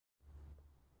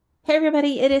Hey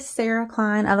everybody, it is Sarah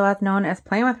Klein, otherwise known as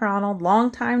Playing with Ronald.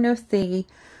 Long time no see.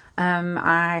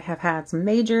 I have had some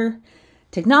major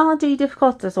technology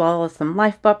difficulties as well as some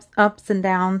life ups and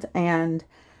downs, and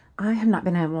I have not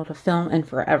been able to film in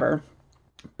forever.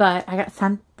 But I got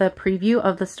sent the preview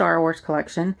of the Star Wars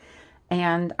collection,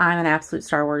 and I'm an absolute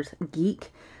Star Wars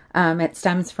geek. It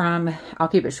stems from, I'll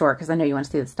keep it short because I know you want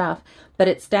to see the stuff, but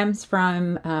it stems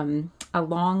from a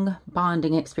long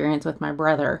bonding experience with my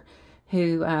brother,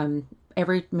 who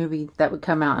every movie that would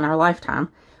come out in our lifetime,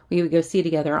 we would go see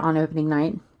together on opening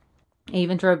night. I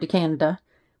even drove to Canada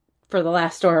for the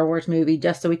last Star Wars movie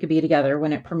just so we could be together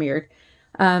when it premiered.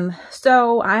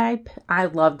 So I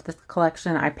loved this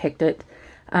collection. I picked it.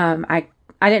 I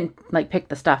didn't pick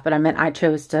the stuff, but I meant I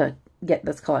chose to get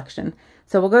this collection.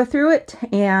 So we'll go through it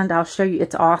and I'll show you.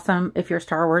 It's awesome. If you're a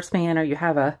Star Wars fan or you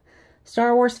have a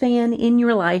Star Wars fan in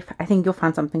your life, I think you'll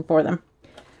find something for them.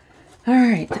 All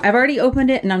right, I've already opened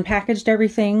it and unpackaged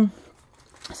everything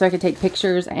so I could take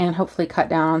pictures and hopefully cut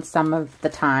down on some of the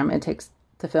time it takes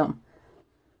to film.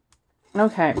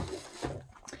 Okay,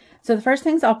 so the first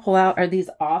things I'll pull out are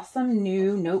these awesome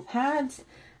new notepads.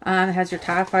 It has your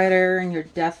TIE Fighter and your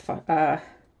Death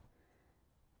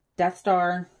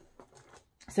Star.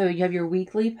 So you have your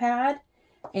weekly pad,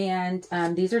 and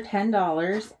these are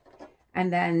 $10.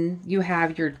 And then you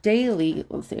have your daily,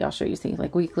 let's see, I'll show you, see,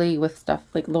 like weekly with stuff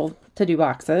like little to-do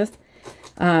boxes.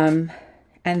 And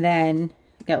then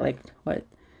you got like, what,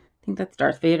 I think that's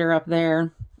Darth Vader up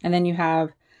there. And then you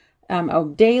have a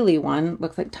daily one,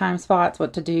 looks like time spots,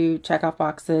 what to do, check off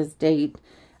boxes, date,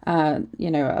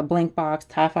 you know, a blank box,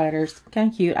 TIE Fighters, kind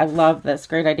of cute. I love this,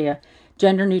 great idea.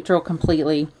 Gender neutral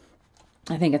completely.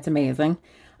 I think it's amazing.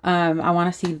 I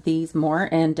want to see these more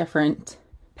in different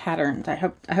patterns. I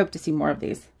hope to see more of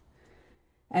these.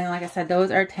 And like I said, those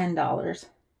are $10.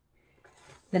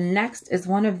 The next is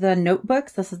one of the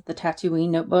notebooks. This is the Tatooine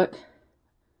notebook.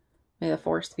 May the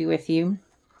Force be with you.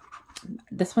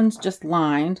 This one's just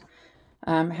lined.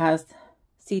 Has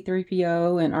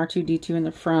C-3PO and R2-D2 in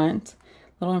the front.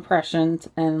 Little impressions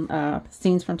and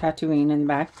scenes from Tatooine in the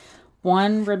back.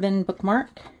 One ribbon bookmark.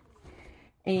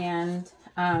 And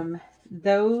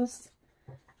those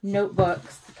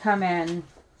notebooks come in.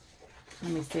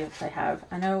 Let me see if they have.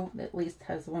 I know at least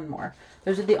has one more.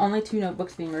 Those are the only two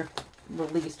notebooks being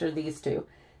released, are these two.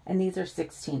 And these are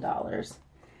 $16.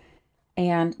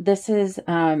 And this is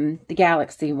the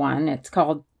Galaxy one. It's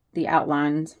called The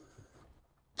Outlines.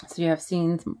 So you have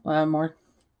scenes more,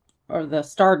 or the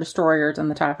Star Destroyers and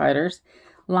the TIE Fighters.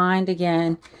 Lined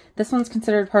again. This one's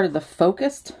considered part of the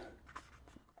Focused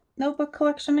notebook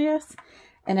collection, I guess.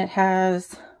 And it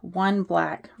has one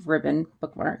black ribbon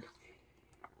bookmark.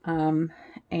 And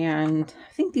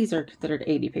I think these are considered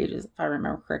 80 pages, if I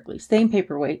remember correctly. Same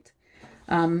paperweight.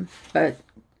 But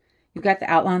you've got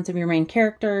the outlines of your main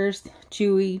characters,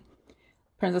 Chewie,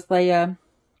 Princess Leia,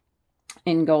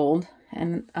 in gold.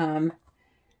 And,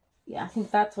 yeah, I think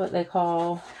that's what they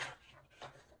call,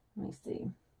 let me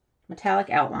see, metallic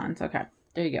outlines. Okay,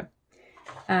 there you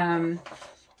go.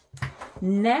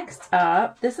 Next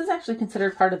up, this is actually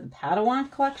considered part of the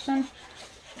Padawan collection,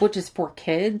 which is for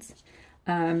kids.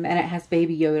 And it has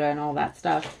Baby Yoda and all that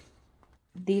stuff.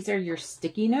 These are your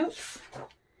sticky notes.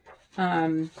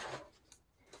 Let's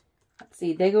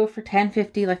see, they go for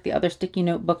 $10.50 like the other sticky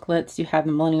note booklets. You have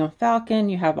the Millennium Falcon.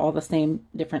 You have all the same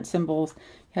different symbols.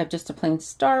 You have just a plain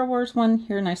Star Wars one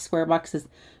here. Nice square boxes.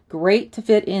 Great to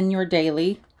fit in your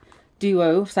daily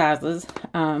duo sizes.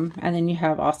 And then you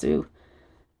have also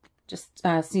just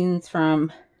scenes from,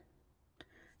 I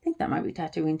think that might be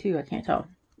Tatooine too. I can't tell.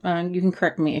 You can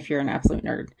correct me if you're an absolute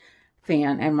nerd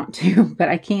fan and want to, but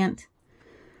I can't.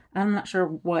 I'm not sure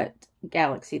what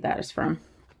galaxy that is from,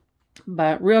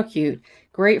 but real cute.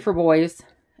 Great for boys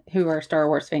who are Star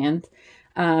Wars fans.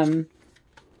 I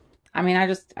mean,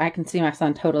 I can see my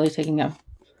son totally taking a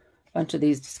bunch of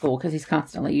these to school because he's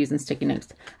constantly using sticky notes.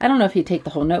 I don't know if he'd take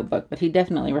the whole notebook, but he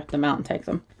definitely ripped them out and takes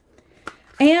them.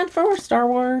 And for Star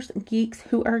Wars geeks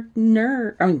who are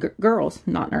girls,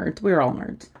 not nerds. We're all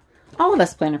nerds. All of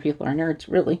us planner people are nerds,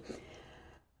 really.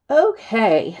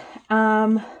 Okay.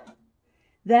 Then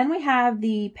we have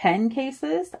the pen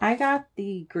cases. I got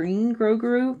the green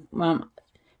Grogu.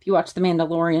 If you watch The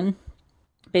Mandalorian,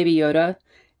 Baby Yoda,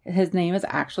 his name is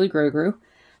actually Grogu.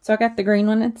 So I got the green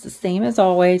one. It's the same as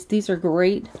always. These are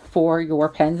great for your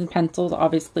pens and pencils,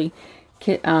 obviously.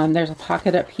 There's a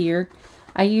pocket up here.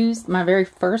 I used my very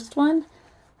first one.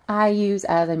 I use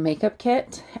as a makeup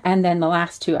kit. And then the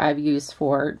last two I've used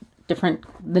for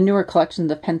the newer collections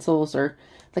of pencils, or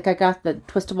like I got the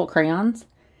twistable crayons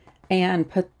and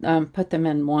put them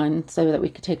in one so that we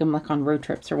could take them like on road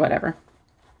trips or whatever.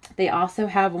 They also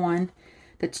have one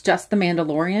that's just the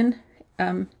Mandalorian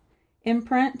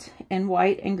imprint in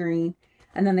white and green.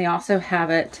 And then they also have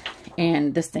it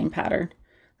in the same pattern,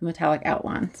 the metallic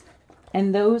outlines.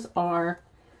 And those are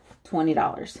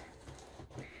 $20.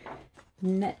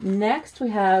 Next, we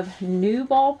have new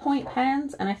ballpoint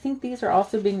pens. And I think these are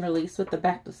also being released with the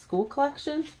back to school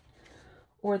collection.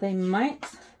 Or they might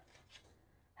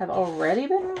have already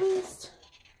been released.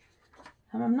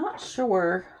 I'm not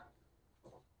sure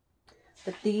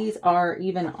that these are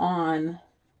even on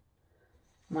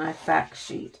my fact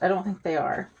sheet. I don't think they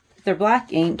are. They're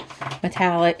black ink,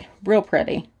 metallic, real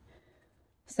pretty.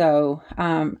 So,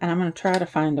 and I'm going to try to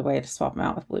find a way to swap them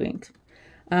out with blue ink.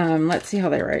 Let's see how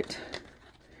they write.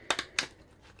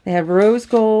 They have rose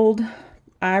gold,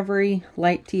 ivory,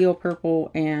 light teal, purple,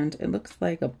 and it looks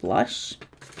like a blush.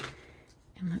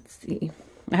 And let's see.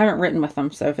 I haven't written with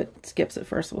them, so if it skips at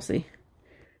first, we'll see.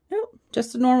 Nope,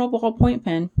 just a normal ballpoint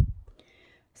pen.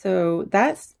 So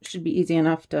that should be easy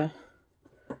enough to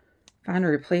find a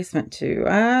replacement to.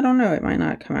 I don't know, it might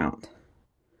not come out.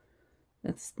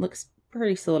 It looks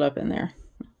pretty sealed up in there.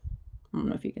 I don't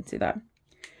know if you can see that.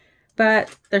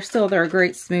 But they're a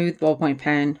great smooth ballpoint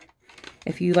pen.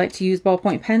 If you like to use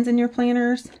ballpoint pens in your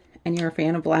planners and you're a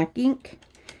fan of black ink,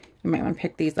 you might want to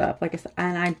pick these up. Like I said,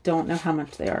 and I don't know how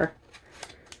much they are.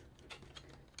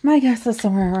 My guess is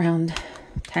somewhere around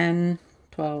 10,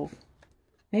 12,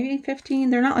 maybe 15.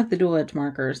 They're not like the dual edge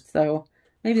markers, so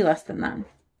maybe less than that.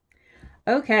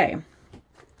 Okay.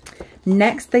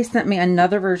 Next, they sent me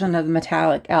another version of the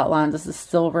metallic outlines. This is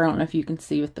silver. I don't know if you can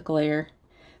see with the glare.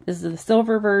 This is the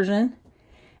silver version.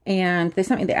 And they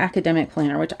sent me the academic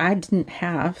planner, which I didn't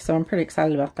have, so I'm pretty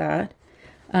excited about that.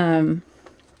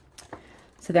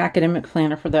 So the academic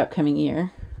planner for the upcoming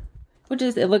year, which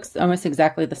is, it looks almost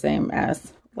exactly the same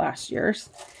as last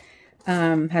year's.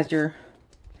 Has your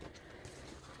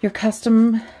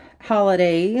custom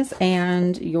holidays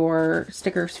and your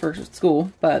stickers for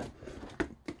school, but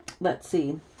let's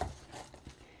see.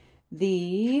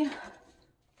 The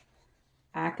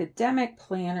academic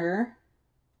planner,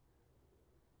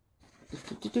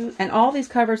 and all these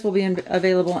covers will be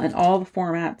available in all the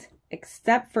formats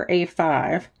except for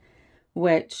A5,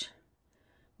 which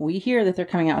we hear that they're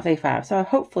coming out with A5. So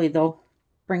hopefully they'll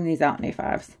bring these out in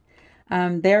A5s.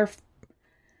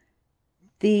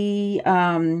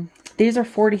 These are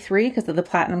 43 because of the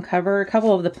platinum cover. A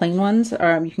couple of the plain ones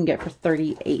you can get for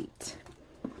 38.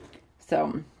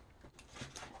 So,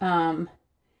 and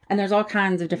there's all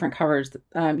kinds of different covers.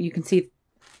 You can see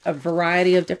a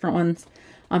variety of different ones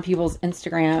on people's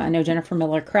Instagram. I know Jennifer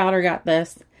Miller Crowder got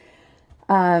this.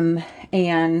 And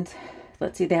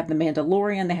let's see, they have the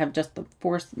Mandalorian. They have just the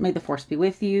Force, May the Force be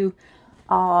with you.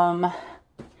 These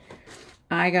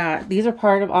are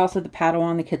part of also the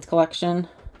Padawan, the kids collection.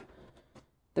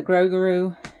 The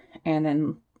Grogu, and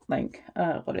then like,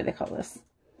 what do they call this?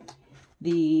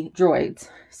 The droids.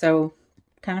 So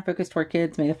kind of focused toward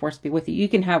kids. May the Force be with you. You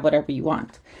can have whatever you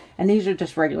want. And these are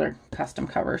just regular custom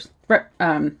covers,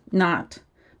 not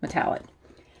metallic.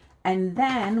 And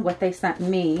then what they sent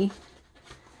me,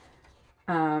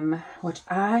 which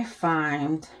I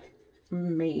find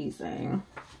amazing.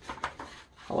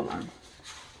 Hold on.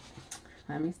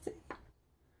 Let me see.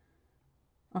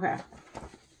 Okay.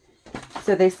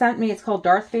 So they sent me, it's called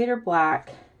Darth Vader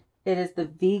Black. It is the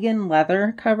vegan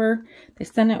leather cover. They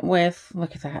sent it with,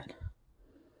 look at that.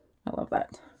 I love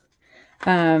that.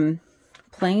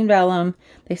 Plain vellum.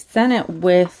 They sent it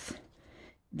with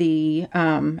the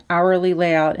hourly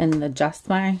layout in the Just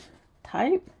My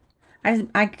Type.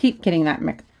 I keep getting that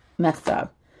messed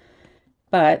up.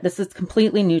 But this is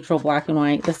completely neutral black and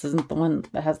white. This isn't the one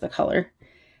that has the color.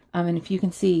 And if you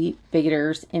can see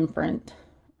Vader's imprint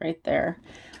right there.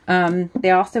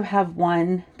 They also have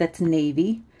one that's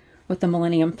navy with the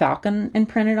Millennium Falcon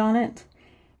imprinted on it.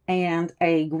 And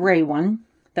a gray one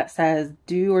that says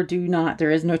do or do not.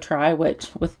 There is no try,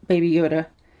 which with Baby Yoda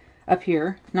up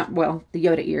here. Not, well, the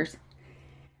Yoda ears.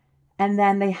 And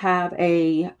then they have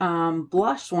a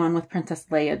blush one with Princess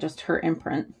Leia, just her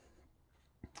imprint.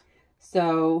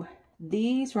 So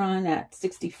these run at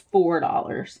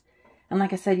 $64. And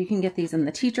like I said, you can get these in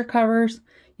the teacher covers.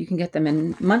 You can get them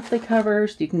in monthly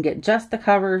covers. You can get just the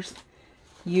covers.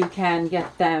 You can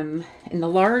get them in the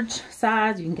large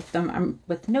size. You can get them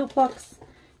with notebooks.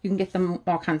 You can get them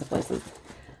all kinds of places.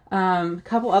 A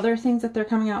couple other things that they're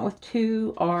coming out with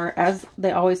too are, as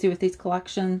they always do with these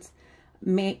collections,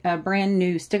 brand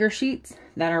new sticker sheets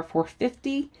that are for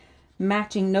 $50,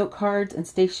 matching note cards and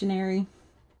stationery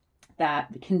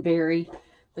that can vary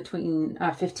between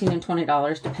 $15 and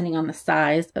 $20 depending on the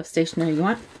size of stationery you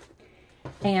want.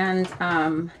 And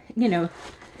you know,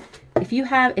 if you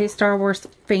have a Star Wars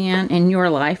fan in your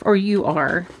life, or you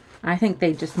are, I think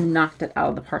they just knocked it out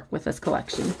of the park with this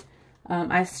collection.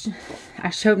 I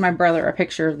showed my brother a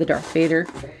picture of the Darth Vader,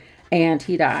 and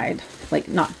he died. Like,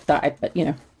 not died, but, you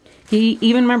know,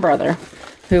 even my brother,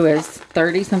 who is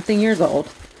 30-something years old,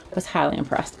 was highly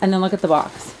impressed. And then look at the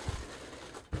box.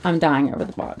 I'm dying over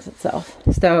the box itself.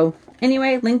 So,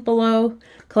 anyway, link below.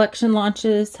 Collection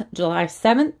launches July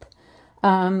 7th.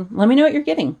 Let me know what you're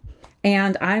getting.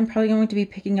 And I'm probably going to be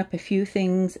picking up a few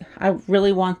things. I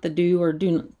really want the do or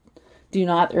do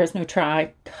not, there is no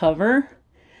try cover.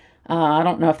 I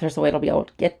don't know if there's a way to be able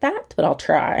to get that, but I'll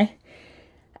try.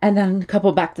 And then a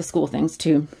couple back to school things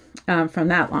too from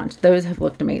that launch. Those have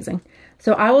looked amazing.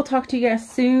 So I will talk to you guys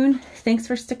soon. Thanks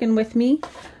for sticking with me.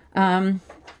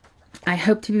 I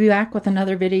hope to be back with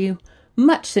another video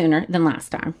much sooner than last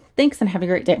time. Thanks and have a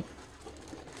great day.